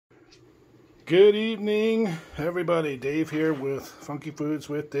Good evening, everybody. Dave here with Funky Foods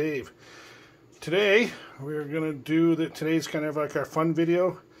with Dave. Today, we're going to do today's kind of like our fun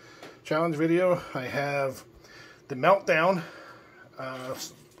video, challenge video. I have the Meltdown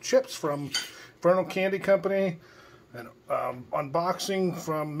chips from Inferno Candy Company, an unboxing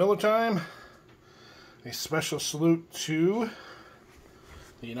from Millertime, a special salute to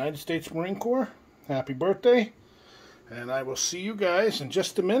the United States Marine Corp. Happy birthday, and I will see you guys in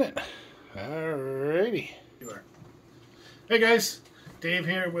just a minute. Alrighty. Hey guys, Dave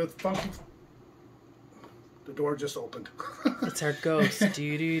here with Funky. The door just opened. It's our ghost.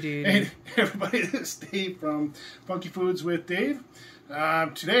 Hey everybody, this is Dave from Funky Foods with Dave.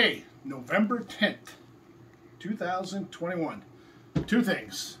 Today, November 10th, 2021. Two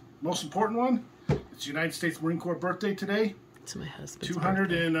things. Most important one, it's United States Marine Corp birthday today. It's my husband's 200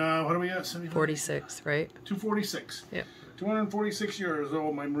 birthday. and what are we at? 46, right? 246. Yep. 246 years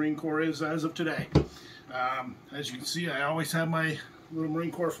old my Marine Corps is as of today. As you can see, I always have my little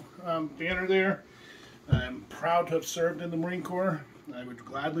Marine Corps banner there. I'm proud to have served in the Marine Corps. I would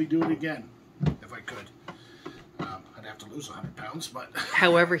gladly do it again if I could. I'd have to lose 100 pounds, but...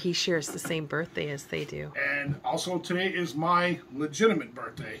 However, he shares the same birthday as they do. And also today is my legitimate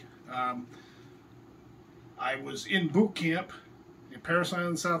birthday. I was in boot camp in Parris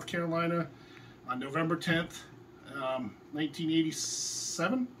Island, South Carolina on November 10th.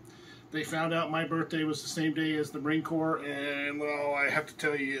 1987. They found out my birthday was the same day as the Marine Corps, and well, I have to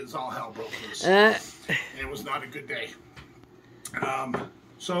tell you, it's all hell broke loose. It was not a good day.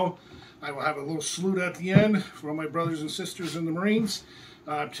 So I will have a little salute at the end for all my brothers and sisters in the Marines.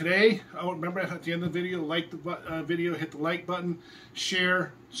 Today, remember at the end of the video, like the video, hit the like button,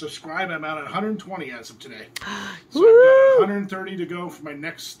 share, subscribe. I'm at 120 as of today. So I've got 130 to go for my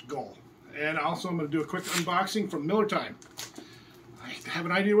next goal. And also, I'm going to do a quick unboxing from Millertime. I have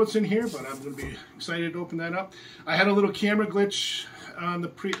an idea what's in here, but I'm going to be excited to open that up. I had a little camera glitch on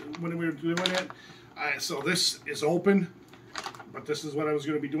when we were doing it. So this is open, but this is what I was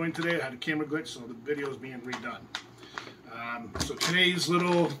going to be doing today. I had a camera glitch, so the video is being redone. So today's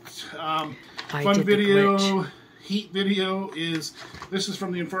little fun video, heat video this is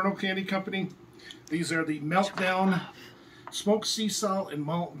from the Inferno Candy Company. These are the Meltdown smoked sea salt and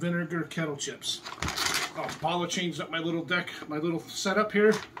malt vinegar kettle chips. Oh, Paula changed up my little deck, my little setup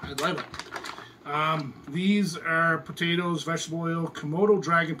here. I love it. These are potatoes, vegetable oil, Komodo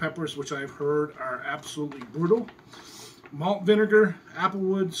dragon peppers, which I've heard are absolutely brutal. Malt vinegar,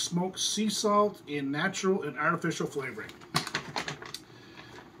 applewood, smoked sea salt, in natural and artificial flavoring.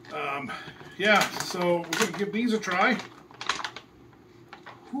 Yeah, so we're going to give these a try.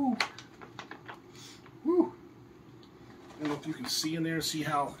 Whew. Whew. I don't know if you can see in there, see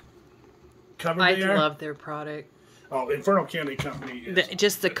how covered they are. I love their product. Oh, the Inferno Candy Company.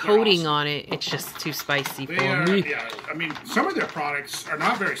 Just the coating on it, it's just too spicy for me. Yeah, I mean, some of their products are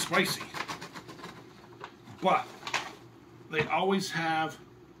not very spicy, but they always have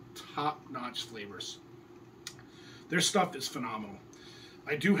top-notch flavors. Their stuff is phenomenal.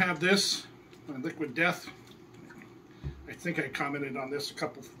 I do have this, Liquid Death. I think I commented on this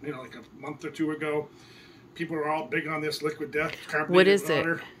like a month or two ago. People are all big on this Liquid Death. What is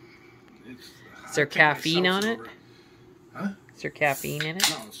water. Is there caffeine on it? Huh? Is there caffeine in it?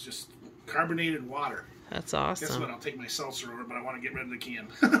 No, it's just carbonated water. That's awesome. Guess what? I'll take my seltzer over, but I want to get rid of the can.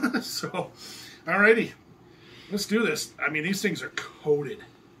 So, alrighty. Let's do this. I mean, these things are coated.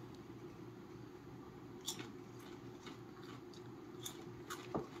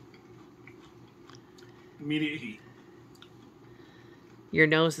 Immediate heat. Your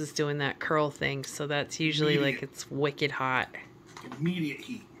nose is doing that curl thing, so that's usually like it's wicked hot. Immediate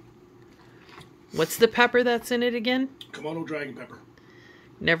heat. What's the pepper that's in it again? Komodo dragon pepper.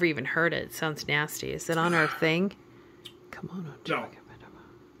 Never even heard it. It sounds nasty. Is it on our thing? Komodo dragon pepper.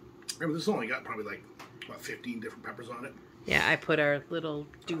 Remember, this only got probably like, what, 15 different peppers on it? Yeah, I put our little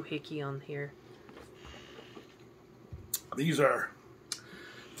doohickey on here. These are,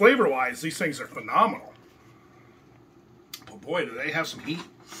 flavor-wise, these things are phenomenal. Oh boy, do they have some heat.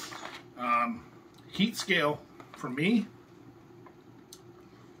 Heat scale, for me,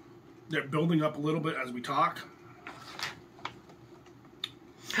 they're building up a little bit as we talk.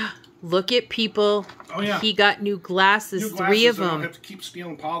 Look at people. Oh, yeah. He got new glasses, 3 of them. I don't have to keep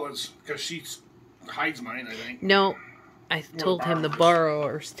stealing Paula's because she hides mine, I think. No, I told him the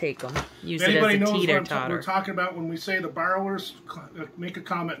borrowers take them. Use it as a teeter-totter. We're talking about when we say the borrowers, make a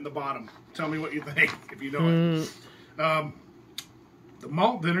comment in the bottom. Tell me what you think, if you know it. The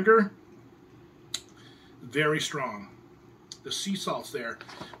malt vinegar, very strong. The sea salt's there,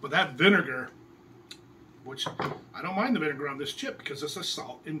 but that vinegar which I don't mind the vinegar on this chip because it's a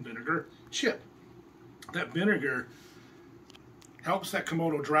salt and vinegar chip. That vinegar helps that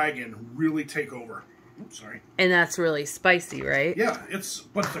Komodo dragon really take over. Oops, sorry. And that's really spicy, right? Yeah,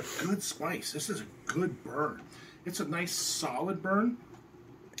 but it's a good spice. This is a good burn. It's a nice solid burn.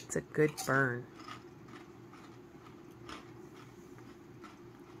 It's a good burn.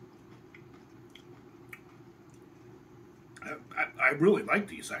 I really like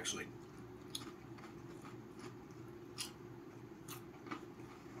these, actually.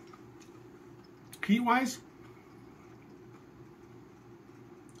 Heat-wise,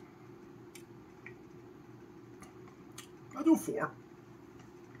 I'll do 4.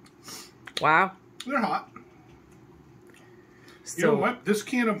 Wow. They're hot. So, you know what? This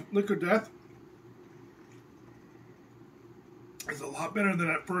can of Liquid Death is a lot better than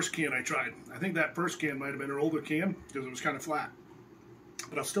that first can I tried. I think that first can might have been an older can because it was kind of flat.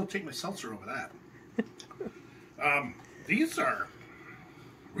 But I'll still take my seltzer over that. These are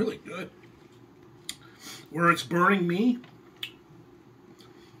really good. Where it's burning me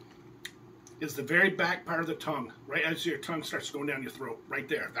is the very back part of the tongue. Right as your tongue starts going down your throat. Right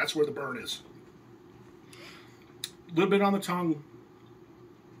there. That's where the burn is. A little bit on the tongue.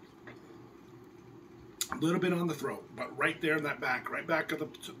 A little bit on the throat. But right there in that back. Right back of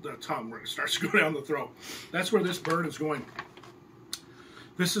the tongue where it starts to go down the throat. That's where this burn is going.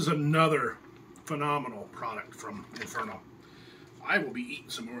 This is another phenomenal product from Inferno. I will be eating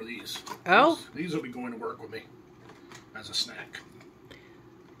some more of these. Oh? These will be going to work with me as a snack.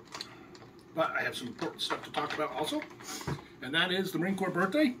 But I have some important stuff to talk about also. And that is the Marine Corps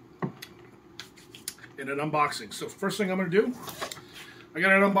birthday and an unboxing. So first thing I'm going to do, I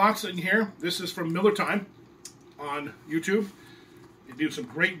got an unboxing here. This is from Millertime on YouTube. They do some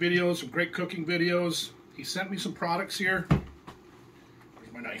great videos, some great cooking videos. He sent me some products here.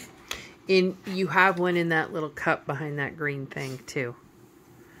 Where's my knife? You have one in that little cup behind that green thing, too.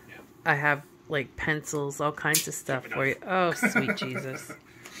 Yeah. I have, like, pencils, all kinds of stuff for you. Oh, sweet Jesus.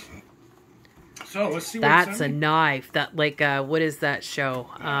 So, let's see what that's a knife. That, like, what is that show?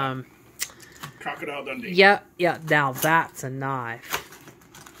 Crocodile Dundee. Yeah, now that's a knife.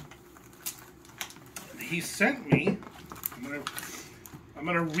 He sent me, I'm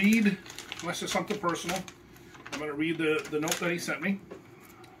gonna read, unless it's something personal, I'm gonna read the note that he sent me.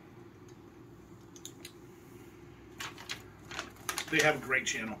 They have a great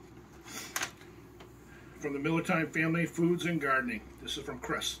channel. From the Millertime family, Foods and Gardening. This is from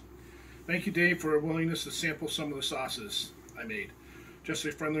Chris. Thank you, Dave, for a willingness to sample some of the sauces I made. Just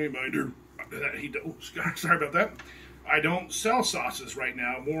a friendly reminder that sorry about that. I don't sell sauces right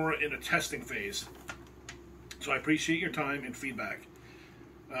now, more in a testing phase. So I appreciate your time and feedback.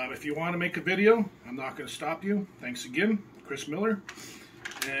 If you want to make a video, I'm not going to stop you. Thanks again, Chris Miller.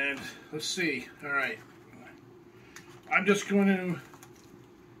 And let's see. All right. I'm just going to,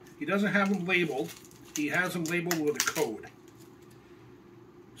 he doesn't have them labeled. He has them labeled with a code.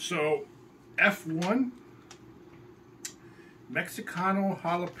 So, F1, Mexicano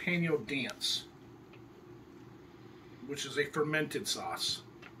Jalapeno Dance, which is a fermented sauce.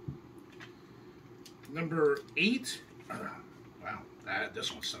 Number 8, wow,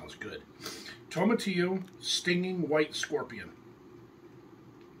 this one sounds good. Tomatillo Stinging White Scorpion,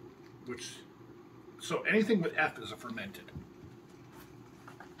 which, so anything with F is a fermented.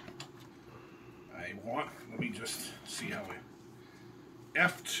 Let me just see how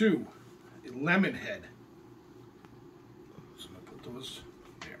F2, Lemon Head. So I'm going to put those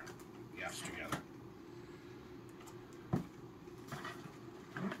there, yes, together.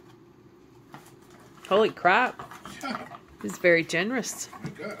 Holy crap. Yeah. He's very generous.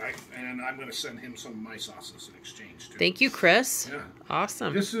 Good. And I'm going to send him some of my sauces in exchange, too. Thank you, Chris. Yeah.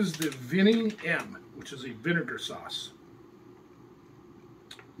 Awesome. This is the Vinny M, which is a vinegar sauce.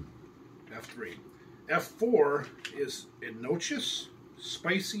 F3. F4 is Enochis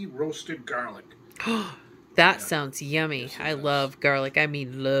Spicy Roasted Garlic. That sounds yummy. Yes, I love garlic. I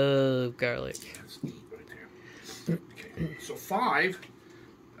mean, love garlic. Yeah, that's neat right there. Okay. So 5,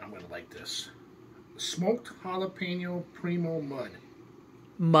 I'm going to like this. Smoked Jalapeno Primo Mud.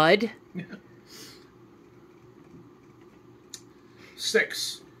 Mud?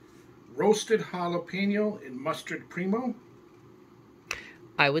 6, Roasted Jalapeno and Mustard Primo.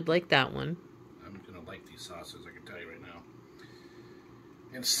 I would like that one. I'm going to like these sauces, I can tell you right now.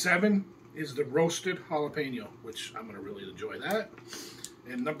 And 7 is the Roasted Jalapeno, which I'm going to really enjoy that.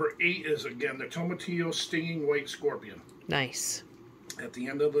 And number 8 is, again, the Tomatillo Stinging White Scorpion. Nice. At the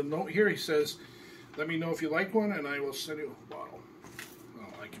end of the note here, he says, let me know if you like one, and I will send you a bottle.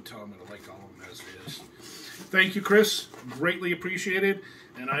 Oh, I can tell I'm going to like all of them as it is. Thank you, Chris. Greatly appreciated.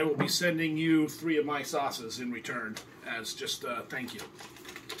 And I will be sending you 3 of my sauces in return as just thank you.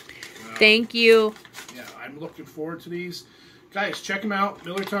 Thank you. Yeah, I'm looking forward to these. Guys, check them out.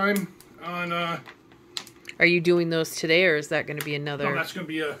 Millertime on... Are you doing those today, or is that going to be another... No, that's going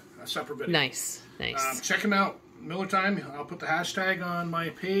to be a separate video. Nice, nice. Check him out, Millertime. I'll put the hashtag on my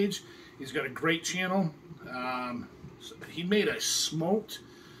page. He's got a great channel. He made a smoked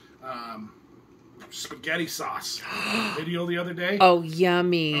spaghetti sauce video the other day. Oh,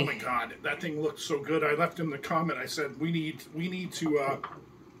 yummy. Oh, my God. That thing looked so good. I left him the comment. I said, we need to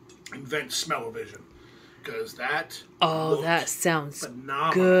invent smell-o-vision. Because that that sounds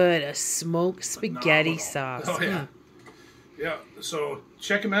phenomenal. Good. A smoked spaghetti sauce. Oh, yeah. Yeah, so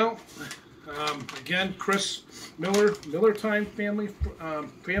check him out. Again, Chris Miller, Millertime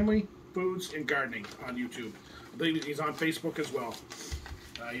Family Foods and Gardening on YouTube. I believe he's on Facebook as well.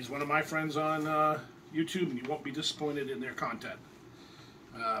 He's one of my friends on YouTube, and you won't be disappointed in their content.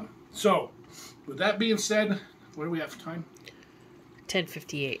 So, with that being said, what do we have for time?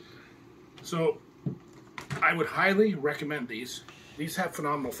 10:58. So, I would highly recommend these. These have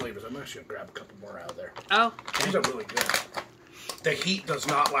phenomenal flavors. I'm actually going to grab a couple more out of there. Oh. These are really good. The heat does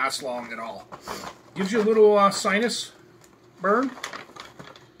not last long at all. Gives you a little sinus burn.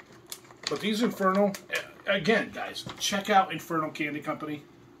 But these Inferno, again, guys, check out Inferno Candy Company.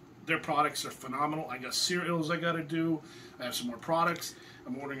 Their products are phenomenal. I got cereals I got to do. I have some more products.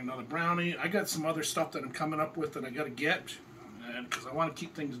 I'm ordering another brownie. I got some other stuff that I'm coming up with that I got to get. Because I want to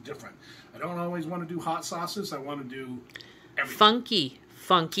keep things different. I don't always want to do hot sauces. I want to do everything.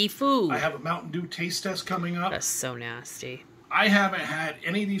 Funky food. I have a Mountain Dew taste test coming up. That's so nasty. I haven't had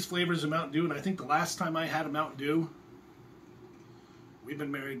any of these flavors of Mountain Dew, and I think the last time I had a Mountain Dew, we've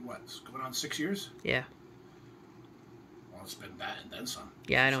been married, what, going on 6 years? Yeah. Well, it's been that and then some.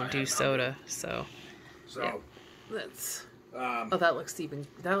 Yeah, I don't do soda, so. Yeah. That's... that looks really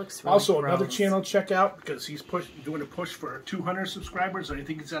also gross. Another channel check out, because he's doing a push for 200 subscribers, and I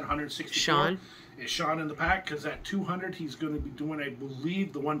think he's at 164. Sean? Is Sean in the pack? Because at 200 he's going to be doing, I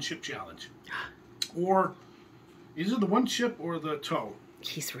believe, the one chip challenge. Or is it the one chip or the toe?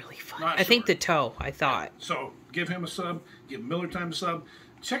 He's really fun. Not I think sure. the toe, I thought. So give him a sub, give Millertime a sub.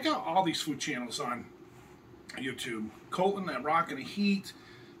 Check out all these food channels on YouTube. Colton at Rock and the Heat,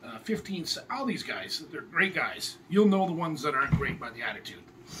 15, all these guys, they're great guys. You'll know the ones that aren't great by the attitude.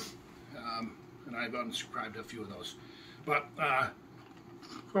 And I've unsubscribed to a few of those. But,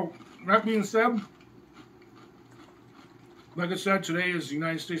 so, that being said, like I said, today is the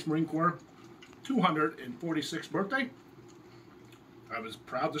United States Marine Corp 246th birthday. I was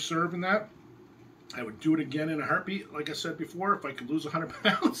proud to serve in that. I would do it again in a heartbeat, like I said before, if I could lose 100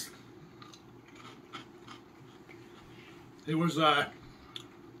 pounds. It was an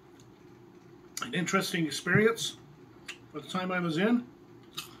interesting experience. By the time I was in,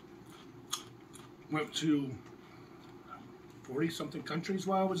 went to 40-something countries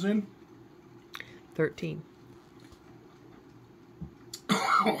while I was in. 13.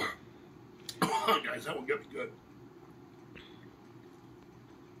 Guys, that will get me good.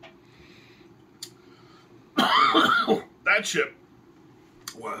 That chip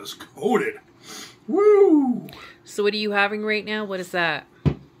was coated. Woo! So what are you having right now? What is that?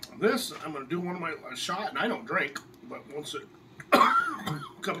 This, I'm going to do one of my shot, and I don't drink, but once a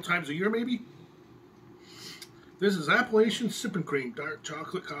couple times a year maybe. This is Appalachian Sipping Cream Dark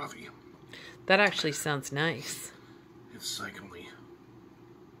Chocolate Coffee. That actually sounds nice. It's like only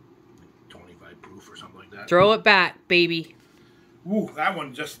 25 proof or something like that. Throw it back, baby. Ooh, that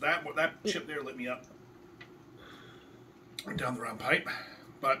one, just that chip there lit me up. Went down the wrong pipe.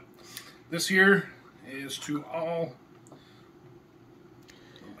 But this here is to all...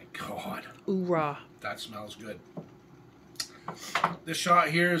 Oh my God. Oorah. That smells good. This shot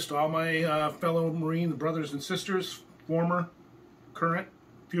here is to all my fellow Marine brothers and sisters, former, current,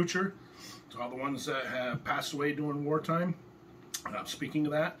 future, to all the ones that have passed away during wartime. Speaking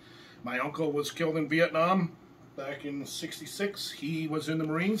of that, my uncle was killed in Vietnam back in '66. He was in the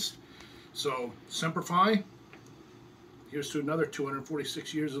Marines. So, Semper Fi. Here's to another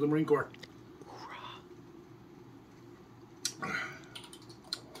 246 years of the Marine Corps.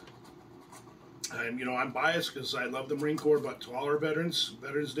 And, you know, I'm biased because I love the Marine Corps, but to all our veterans,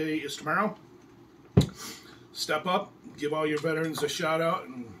 Veterans Day is tomorrow. Step up, give all your veterans a shout out,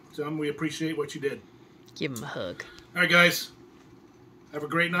 and tell them we appreciate what you did. Give them a hug. All right, guys. Have a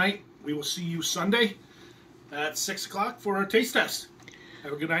great night. We will see you Sunday at 6 o'clock for our taste test.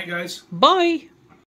 Have a good night, guys. Bye.